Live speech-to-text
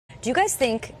Do you guys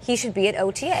think he should be at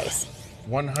OTAs?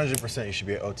 100% you should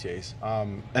be at OTAs.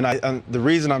 And the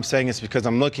reason I'm saying it's because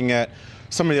I'm looking at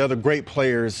some of the other great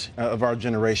players of our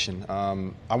generation.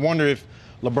 I wonder if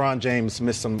LeBron James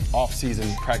missed some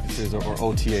off-season practices or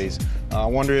OTAs. I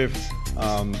wonder if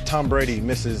Tom Brady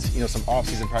misses, some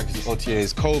off-season practices,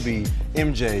 OTAs. Kobe,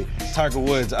 MJ, Tiger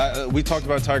Woods. We talked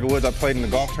about Tiger Woods. I played in the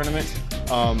golf tournament.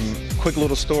 Quick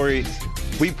little story.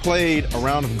 We played a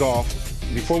round of golf.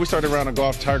 Before we started a round of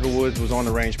golf, Tiger Woods was on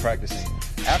the range practicing.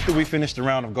 After we finished the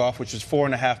round of golf, which was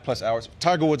 4.5+ hours,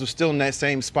 Tiger Woods was still in that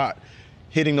same spot,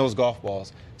 hitting those golf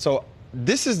balls. So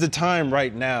this is the time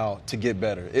right now to get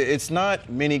better. It's not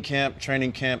mini camp,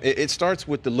 training camp. It starts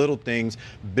with the little things,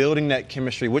 building that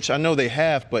chemistry, which I know they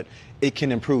have, but it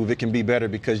can improve. It can be better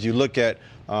because you look at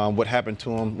what happened to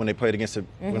them when they played against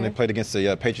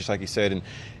the Patriots, like you said,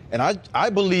 and I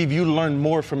believe you learn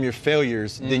more from your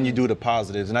failures than you do the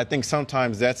positives. And I think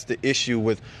sometimes that's the issue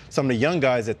with some of the young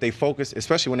guys, that they focus,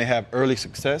 especially when they have early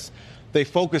success, they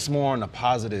focus more on the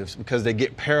positives because they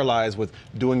get paralyzed with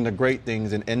doing the great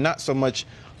things and not so much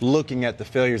looking at the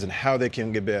failures and how they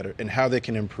can get better and how they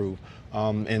can improve.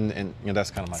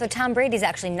 That's kind of my So Tom Brady's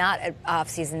actually not at off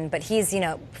season, but he's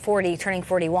 40, turning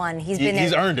 41. He's been there.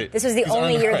 He's earned it. This was the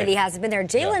only year that he hasn't been there.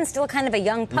 Jalen's still kind of a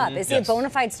young pup. Is he a bona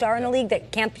fide star in the league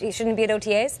that he shouldn't be at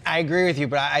OTAs? I agree with you,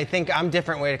 but I think I'm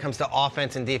different when it comes to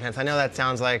offense and defense. I know that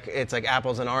sounds like it's like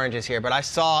apples and oranges here, but I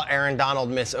saw Aaron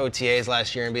Donald miss OTAs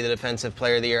last year and be the defensive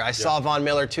player of the year. I saw Von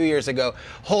Miller 2 years ago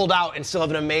hold out and still have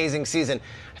an amazing season.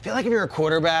 I feel like if you're a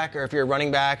quarterback or if you're a running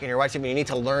back and you're watching, you need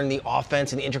to learn the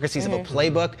offense and the intricacies of a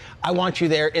playbook. I want you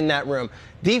there in that room.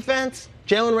 Defense,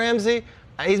 Jalen Ramsey,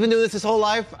 he's been doing this his whole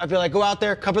life. I feel like go out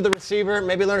there, cover the receiver,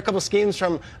 maybe learn a couple schemes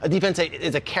from a defense that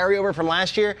is a carryover from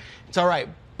last year. It's all right.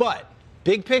 But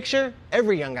big picture,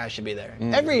 every young guy should be there.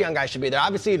 Every young guy should be there.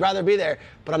 Obviously, you'd rather be there,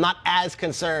 but I'm not as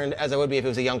concerned as I would be if it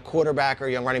was a young quarterback or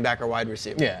a young running back or wide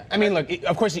receiver. Yeah, I mean, look,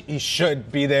 of course he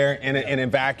should be there in a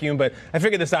vacuum, but I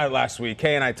figured this out last week.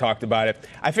 Kay and I talked about it.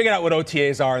 I figured out what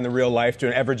OTAs are in the real life to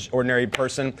an average, ordinary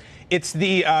person. It's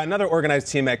the another organized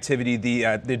team activity,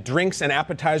 the drinks and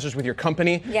appetizers with your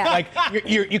company. Yeah. Like,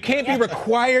 you can't be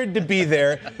required to be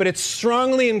there, but it's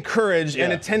strongly encouraged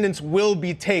and attendance will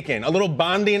be taken. A little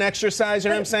bonding exercise, you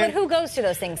know what I'm saying? But who goes to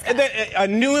those things? A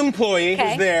new employee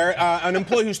who's there, an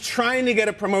employee who's trying to get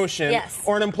a promotion,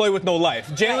 or an employee with no life.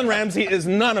 Jalen Ramsey is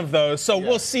none of those, so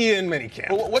we'll see you in minicamp.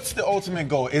 Well, what's the ultimate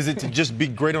goal? Is it to just be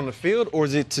great on the field, or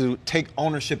is it to take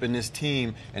ownership in this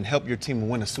team and help your team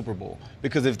win a Super Bowl?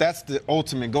 Because if that's the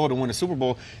ultimate goal, to win a Super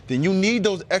Bowl, then you need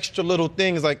those extra little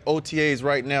things like OTAs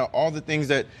right now, all the things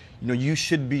that you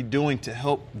should be doing to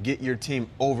help get your team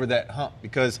over that hump,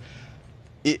 because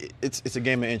it's a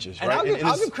game of inches, right?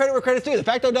 I'll give credit where credit's due. The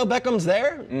fact Odell Beckham's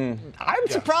there, I'm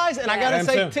surprised, and I gotta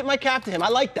say, tip my cap to him. I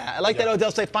like that. I like that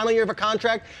Odell say, final year of a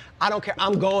contract, I don't care,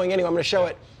 I'm going anyway, I'm gonna show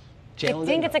it. I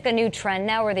think it's like a new trend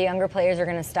now where the younger players are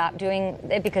going to stop doing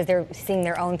it because they're seeing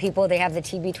their own people. They have the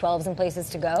TB12s and places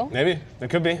to go. Maybe. It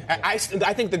could be. I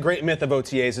think the great myth of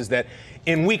OTAs is that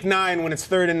in week 9, when it's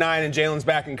 3rd and 9 and Jalen's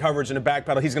back in coverage in a back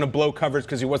pedal, he's going to blow coverage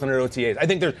because he wasn't at OTAs. I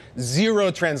think there's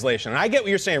zero translation. And I get what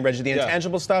you're saying, Reggie, the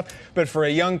intangible stuff, but for a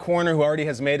young corner who already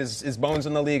has made his bones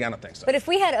in the league, I don't think so. But if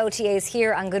we had OTAs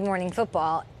here on Good Morning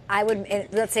Football, I would,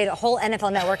 let's say the whole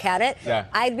NFL Network had it,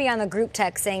 I'd be on the group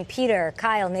text saying, Peter,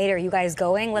 Kyle, Nate, are you guys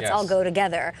going? Let's all go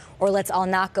together, or let's all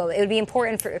not go. It would be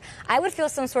important I would feel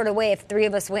some sort of way if 3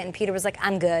 of us went and Peter was like,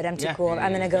 I'm good, I'm too cool,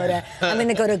 I'm gonna go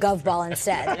to Gov Ball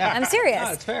instead. I'm serious.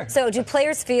 No, it's fair. So do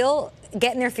players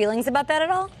get in their feelings about that at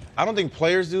all? I don't think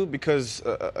players do because,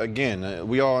 again,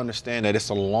 we all understand that it's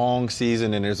a long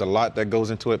season and there's a lot that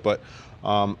goes into it, but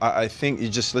I think you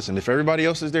just listen. If everybody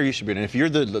else is there, you should be there. And if you're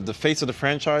the face of the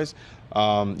franchise,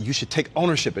 you should take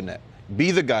ownership in that.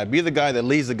 Be the guy that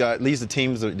leads the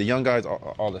teams, the young guys,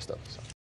 all that stuff. So.